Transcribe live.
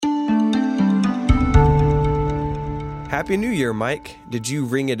Happy New Year, Mike. Did you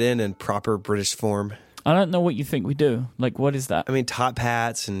ring it in proper British form? I don't know what you think we do. Like, what is that? I mean, top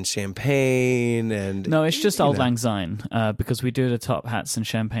hats and champagne and... No, it's just Auld Lang Syne, because we do the top hats and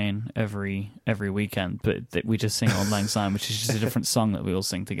champagne every weekend, but we just sing Auld Lang Syne, which is just a different song that we all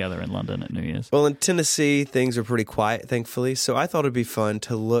sing together in London at New Year's. Well, in Tennessee, things are pretty quiet, thankfully, so I thought it'd be fun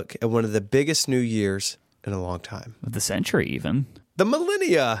to look at one of the biggest New Years in a long time. Of the century, even. The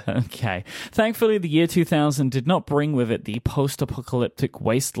millennia! Okay. Thankfully, the year 2000 did not bring with it the post-apocalyptic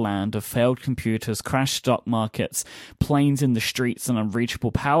wasteland of failed computers, crashed stock markets, planes in the streets, and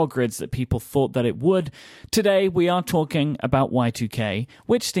unreachable power grids that people thought that it would. Today, we are talking about Y2K,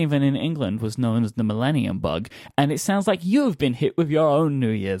 which, Stephen, in England was known as the Millennium Bug, and it sounds like you've been hit with your own New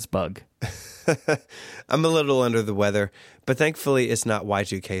Year's bug. I'm a little under the weather, but thankfully it's not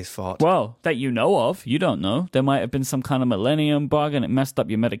Y2K's fault. Well, that you know of. You don't know. There might have been some kind of millennium bug and it messed up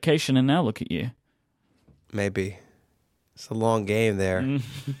your medication, and now look at you. Maybe. It's a long game there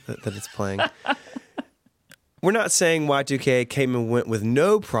that it's playing. We're not saying Y2K came and went with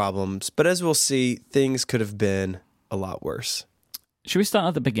no problems, but as we'll see, things could have been a lot worse. Should we start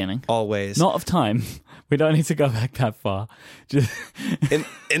at the beginning? Always. Not of time. We don't need to go back that far. Just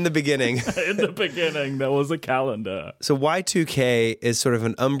in the beginning. In the beginning, there was a calendar. So Y2K is sort of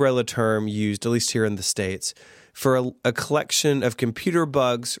an umbrella term used, at least here in the States, for a collection of computer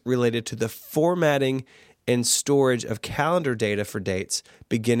bugs related to the formatting and storage of calendar data for dates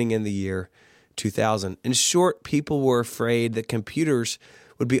beginning in the year 2000. In short, people were afraid that computers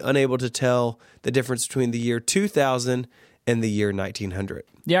would be unable to tell the difference between the year 2000 and the year 1900.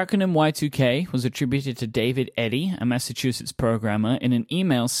 The acronym Y2K was attributed to David Eddy, a Massachusetts programmer, in an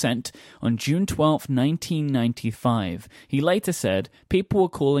email sent on June 12, 1995. He later said people were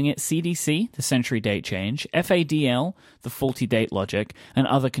calling it CDC, the century date change, FADL, the faulty date logic, and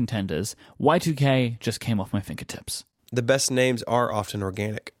other contenders. Y2K just came off my fingertips. The best names are often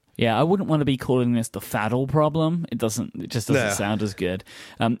organic. Yeah, I wouldn't want to be calling this the Faddle problem. It just doesn't sound as good.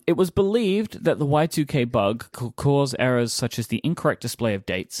 It was believed that the Y2K bug could cause errors such as the incorrect display of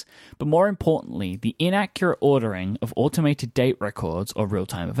dates, but more importantly, the inaccurate ordering of automated date records or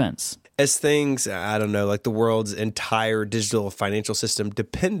real-time events. As things, I don't know, like the world's entire digital financial system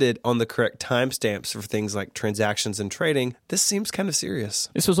depended on the correct timestamps for things like transactions and trading, this seems kind of serious.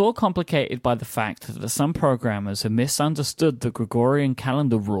 This was all complicated by the fact that some programmers have misunderstood the Gregorian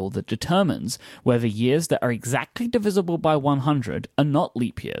calendar rule that determines whether years that are exactly divisible by 100 are not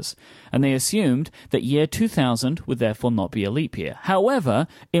leap years, and they assumed that year 2000 would therefore not be a leap year. However,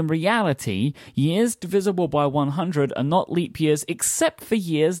 in reality, years divisible by 100 are not leap years except for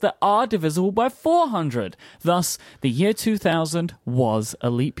years that are divisible by 400. Thus, the year 2000 was a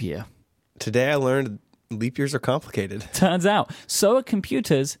leap year. Today I learned leap years are complicated. Turns out, so are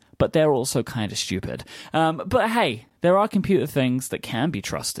computers, but they're also kind of stupid. But hey, there are computer things that can be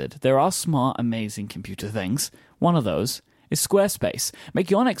trusted. There are smart, amazing computer things. One of those is Squarespace.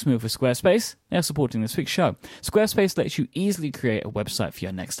 Make your next move with Squarespace. They're supporting this week's show. Squarespace lets you easily create a website for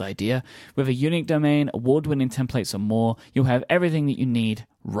your next idea. With a unique domain, award-winning templates, and more, you'll have everything that you need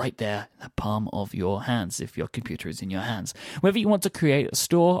right there in the palm of your hands if your computer is in your hands. Whether you want to create a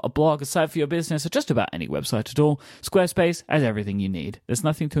store, a blog, a site for your business, or just about any website at all, Squarespace has everything you need. There's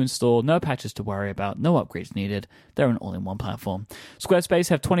nothing to install, no patches to worry about, no upgrades needed. They're an all-in-one platform. Squarespace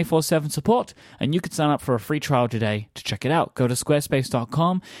have 24/7 support, and you can sign up for a free trial today to check it out. Go to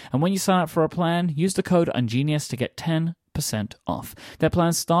squarespace.com, and when you sign up for a plan, use the code UNGENIUS to get 10% off. Their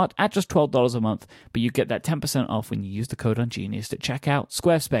plans start at just $12 a month, but you get that 10% off when you use the code UNGENIUS at checkout.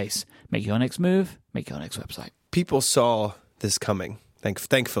 Squarespace. Make your next move, make your next website. People saw this coming,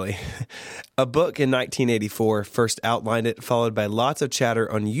 thankfully. A book in 1984 first outlined it, followed by lots of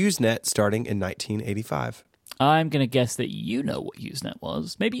chatter on Usenet starting in 1985. I'm going to guess that you know what Usenet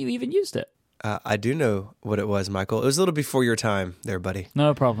was. Maybe you even used it. I do know what it was, Michael. It was a little before your time there, buddy.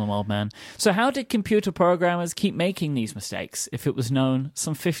 No problem, old man. So how did computer programmers keep making these mistakes if it was known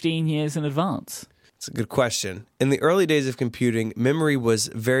some 15 years in advance? It's a good question. In the early days of computing, memory was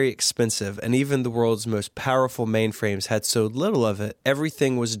very expensive, and even the world's most powerful mainframes had so little of it,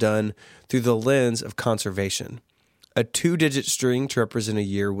 everything was done through the lens of conservation. A 2-digit string to represent a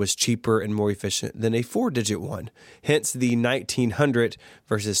year was cheaper and more efficient than a 4-digit one, hence the 1900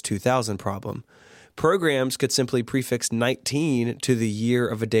 versus 2000 problem. Programs could simply prefix 19 to the year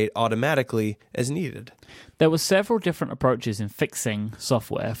of a date automatically as needed. There were several different approaches in fixing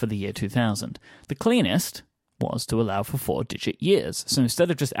software for the year 2000. The cleanest was to allow for 4-digit years. So instead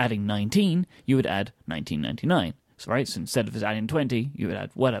of just adding 19, you would add 1999. right? So instead of adding 20, you would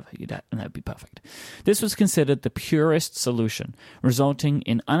add whatever you'd add, and that would be perfect. This was considered the purest solution, resulting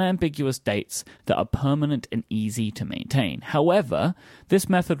in unambiguous dates that are permanent and easy to maintain. However, this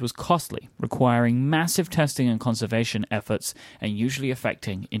method was costly, requiring massive testing and conservation efforts, and usually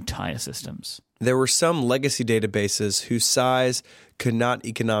affecting entire systems. There were some legacy databases whose size could not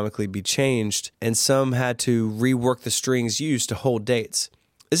economically be changed, and some had to rework the strings used to hold dates.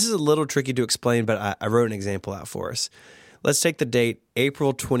 This is a little tricky to explain, but I wrote an example out for us. Let's take the date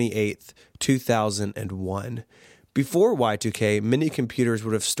April 28th, 2001. Before Y2K, many computers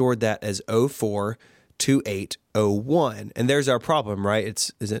would have stored that as 042801. And there's our problem, right?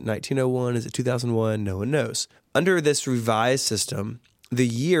 Is it 1901? Is it 2001? No one knows. Under this revised system, the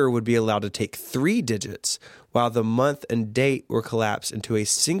year would be allowed to take 3 digits, while the month and date were collapsed into a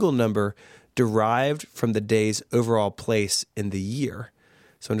single number derived from the day's overall place in the year.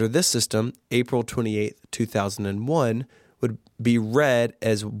 So under this system, April 28th, 2001 would be read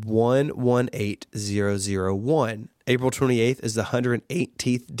as 118001. April 28th is the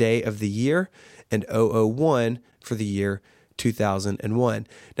 118th day of the year, and 001 for the year 2001.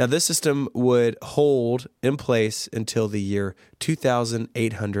 Now, this system would hold in place until the year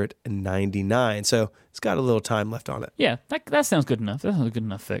 2899. So it's got a little time left on it. Yeah, that sounds good enough. That sounds a good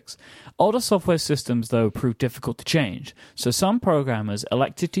enough fix. Older software systems, though, proved difficult to change. So some programmers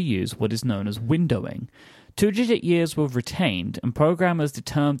elected to use what is known as windowing. 2-digit years were retained, and programmers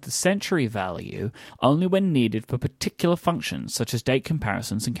determined the century value only when needed for particular functions, such as date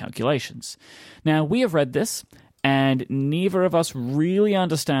comparisons and calculations. Now, we have read this, and neither of us really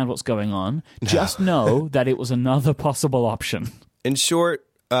understand what's going on. Just know that it was another possible option. In short,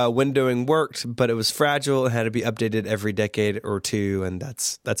 windowing worked, but it was fragile and had to be updated every decade or two, and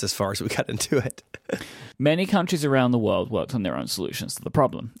that's as far as we got into it. Many countries around the world worked on their own solutions to the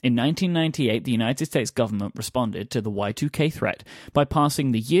problem. In 1998, the United States government responded to the Y2K threat by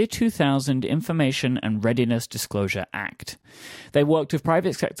passing the Year 2000 Information and Readiness Disclosure Act. They worked with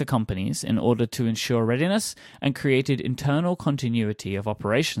private sector companies in order to ensure readiness and created internal continuity of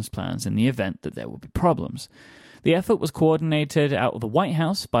operations plans in the event that there would be problems. The effort was coordinated out of the White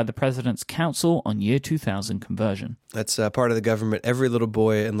House by the President's Council on Year 2000 Conversion. That's part of the government every little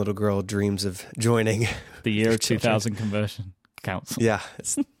boy and little girl dreams of joining. The Year 2000 Conversion Council. Yeah,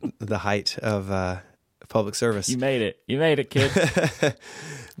 it's the height of public service. You made it. You made it, kid.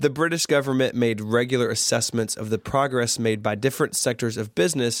 The British government made regular assessments of the progress made by different sectors of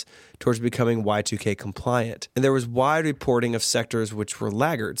business towards becoming Y2K compliant. And there was wide reporting of sectors which were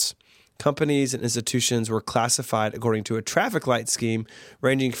laggards. Companies and institutions were classified according to a traffic light scheme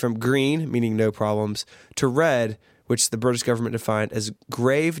ranging from green, meaning no problems, to red, which the British government defined as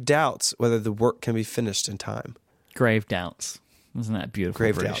grave doubts whether the work can be finished in time. Grave doubts. Isn't that a beautiful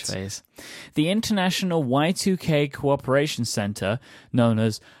Grave British doubts. phrase? The International Y2K Cooperation Center, known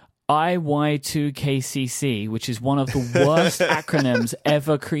as IY2KCC, which is one of the worst acronyms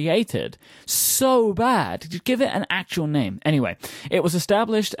ever created. So bad. Just give it an actual name. Anyway, it was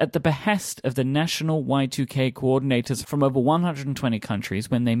established at the behest of the national Y2K coordinators from over 120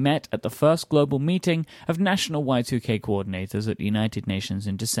 countries when they met at the first global meeting of national Y2K coordinators at the United Nations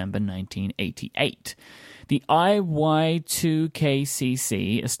in December 1988. The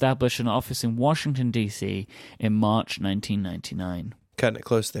IY2KCC established an office in Washington, D.C. in March 1999. Cutting it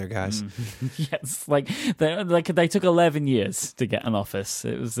close there, guys. Yes, they took 11 years to get an office.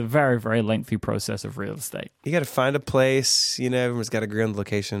 It was a very, very lengthy process of real estate. You got to find a place. You know, everyone's got to agree on the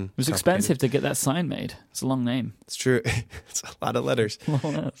location. It was expensive to get that sign made. It's a long name. It's true. It's a lot of letters.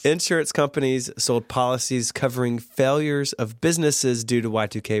 Insurance companies sold policies covering failures of businesses due to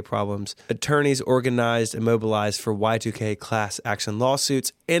Y2K problems. Attorneys organized and mobilized for Y2K class action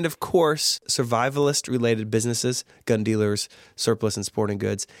lawsuits. And of course, survivalist-related businesses, gun dealers, surplus and sporting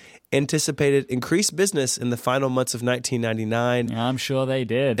goods, anticipated increased business in the final months of 1999. I'm sure they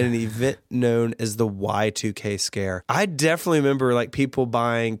did. In an event known as the Y2K scare. I definitely remember people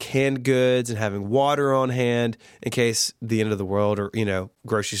buying canned goods and having water on hand in case the end of the world or,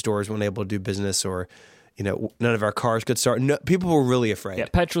 grocery stores weren't able to do business or, none of our cars could start. No, people were really afraid. Yeah,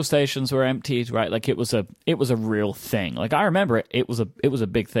 petrol stations were emptied, right? It was a real thing. I remember it. It was a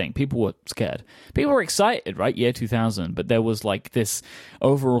big thing. People were scared. People were excited, right? Year 2000, but there was this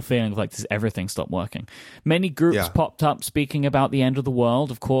overall feeling of this everything stopped working. Many groups popped up speaking about the end of the world.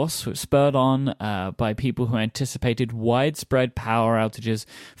 Of course, spurred on by people who anticipated widespread power outages,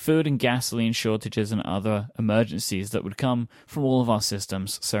 food and gasoline shortages, and other emergencies that would come from all of our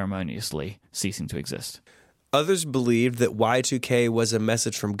systems ceremoniously ceasing to exist. Others believed that Y2K was a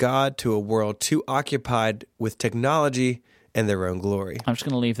message from God to a world too occupied with technology and their own glory. I'm just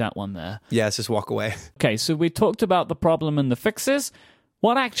going to leave that one there. Yeah, let's just walk away. Okay, so we talked about the problem and the fixes.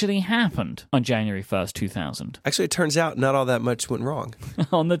 What actually happened on January 1st, 2000? Actually, it turns out not all that much went wrong.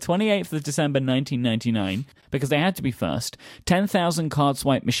 On the 28th of December 1999, because they had to be first, 10,000 card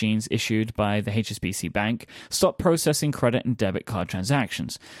swipe machines issued by the HSBC Bank stopped processing credit and debit card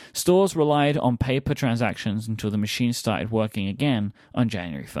transactions. Stores relied on paper transactions until the machines started working again on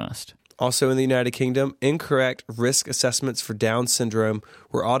January 1st. Also in the United Kingdom, incorrect risk assessments for Down syndrome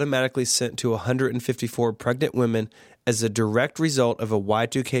were automatically sent to 154 pregnant women as a direct result of a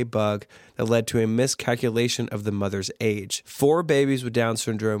Y2K bug that led to a miscalculation of the mother's age. 4 babies with Down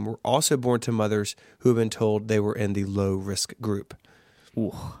syndrome were also born to mothers who had been told they were in the low-risk group.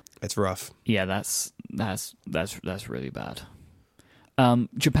 Ooh. That's rough. Yeah, that's really bad.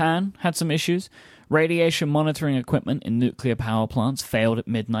 Japan had some issues. Radiation monitoring equipment in nuclear power plants failed at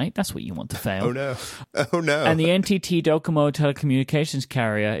midnight. That's what you want to fail. Oh, no. Oh, no. And the NTT Docomo telecommunications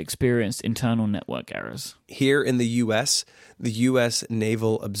carrier experienced internal network errors. Here in the U.S., the U.S.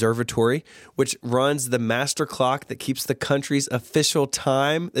 Naval Observatory, which runs the master clock that keeps the country's official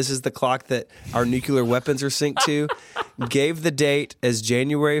time, this is the clock that our nuclear weapons are synced to, gave the date as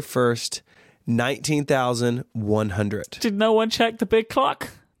January 1st, 19,100. Did no one check the big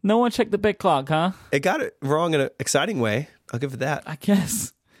clock? No one checked the big clock, huh? It got it wrong in an exciting way. I'll give it that. I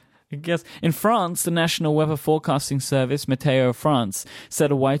guess. In France, the National Weather Forecasting Service, Meteo France,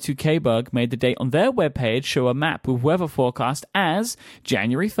 said a Y2K bug made the date on their webpage show a map with weather forecast as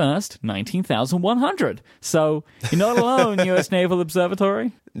January 1st, 19,100. So you're not alone, U.S. Naval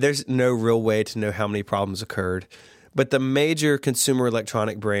Observatory. There's no real way to know how many problems occurred. But the major consumer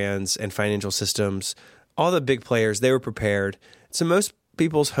electronic brands and financial systems, all the big players, they were prepared. So most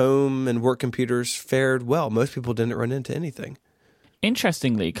people's home and work computers fared well. Most people didn't run into anything.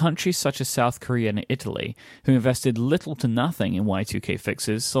 Interestingly, countries such as South Korea and Italy, who invested little to nothing in Y2K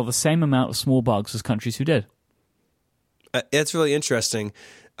fixes, saw the same amount of small bugs as countries who did. It's really interesting,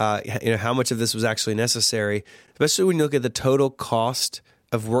 how much of this was actually necessary, especially when you look at the total cost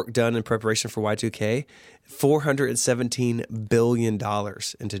of work done in preparation for Y2K, $417 billion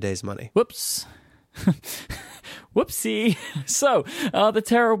in today's money. Whoops. Whoopsie. So, are the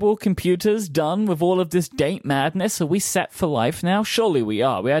terrible computers done with all of this date madness? Are we set for life now? Surely we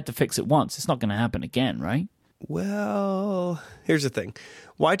are. We had to fix it once. It's not going to happen again, right? Well, here's the thing.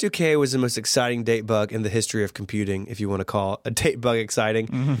 Y2K was the most exciting date bug in the history of computing, if you want to call a date bug exciting.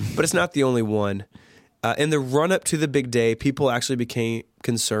 Mm-hmm. But it's not the only one. In the run-up to the big day, people actually became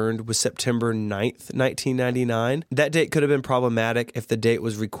concerned with September 9th, 1999. That date could have been problematic if the date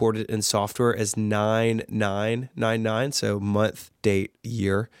was recorded in software as 9999, so month, date,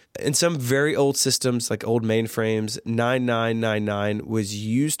 year. In some very old systems, like old mainframes, 9999 was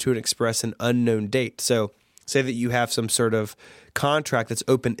used to express an unknown date. So say that you have some sort of contract that's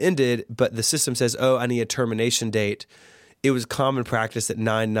open-ended, but the system says, oh, I need a termination date. It was common practice that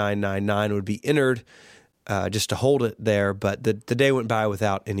 9999 would be entered just to hold it there, but the day went by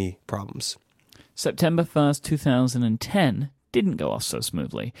without any problems. September 1st, 2010 didn't go off so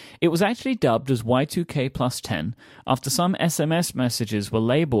smoothly. It was actually dubbed as Y2K plus 10 after some SMS messages were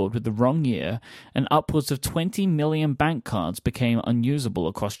labeled with the wrong year and upwards of 20 million bank cards became unusable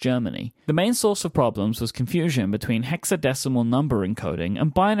across Germany. The main source of problems was confusion between hexadecimal number encoding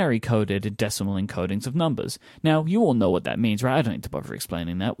and binary-coded decimal encodings of numbers. Now, you all know what that means, right? I don't need to bother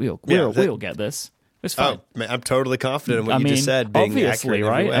explaining that. We all get this. It's fine. Oh, man, I'm totally confident in what you just said, being obviously, accurate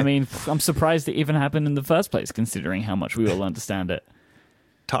right? I mean, I'm surprised it even happened in the first place, considering how much we all understand it.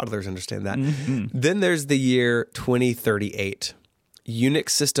 Toddlers understand that. Mm-hmm. Then there's the year 2038.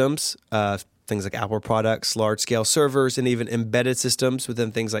 Unix systems, things like Apple products, large-scale servers, and even embedded systems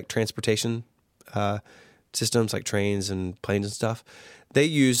within things like transportation systems like trains and planes and stuff, they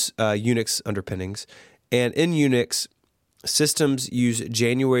use Unix underpinnings. And in Unix, systems use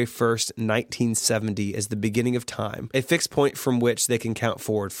January 1st, 1970 as the beginning of time, a fixed point from which they can count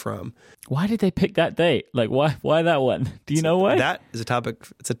forward from. Why did they pick that date? Like, why that one? Do you know why? That is a topic.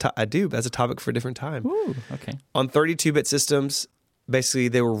 I do, but that's a topic for a different time. Ooh, okay. On 32-bit systems, basically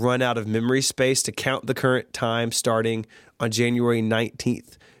they were run out of memory space to count the current time starting on January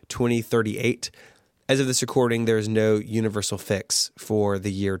 19th, 2038. As of this recording, there is no universal fix for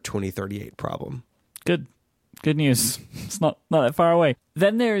the year 2038 problem. Good news. It's not that far away.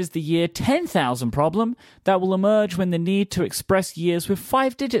 Then there is the year 10,000 problem that will emerge when the need to express years with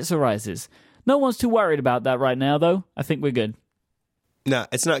 5 digits arises. No one's too worried about that right now, though. I think we're good. No,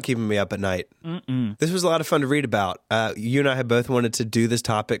 it's not keeping me up at night. This was a lot of fun to read about. You and I have both wanted to do this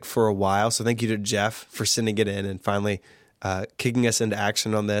topic for a while, so thank you to Jeff for sending it in and finally kicking us into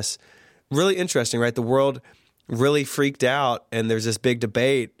action on this. Really interesting, right? The world really freaked out, and there's this big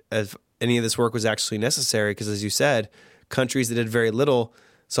debate if any of this work was actually necessary, because as you said, countries that did very little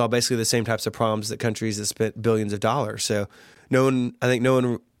saw basically the same types of problems that countries that spent billions of dollars. So I think no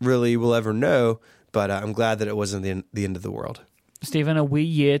one really will ever know, but I'm glad that it wasn't the end of the world. Stephen, are we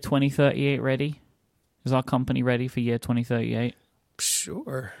year 2038 ready? Is our company ready for year 2038?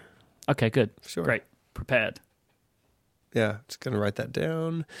 Sure. Okay, good. Sure. Great. Prepared. Yeah, just going to write that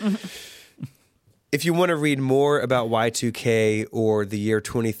down. If you want to read more about Y2K or the year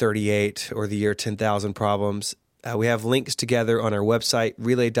 2038 or the year 10,000 problems, we have links together on our website,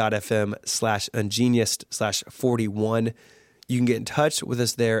 relay.fm/ungeniused/41. You can get in touch with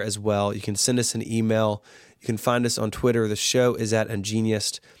us there as well. You can send us an email. You can find us on Twitter. The show is at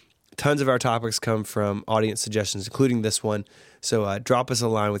Ungeniused. Tons of our topics come from audience suggestions, including this one. So drop us a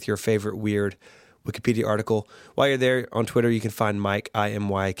line with your favorite weird Wikipedia article. While you're there on Twitter, you can find Mike,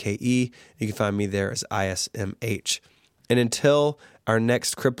 IMYKE. You can find me there as ISMH. And until our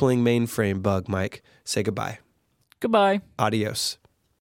next crippling mainframe bug, Mike, say goodbye. Goodbye. Adios.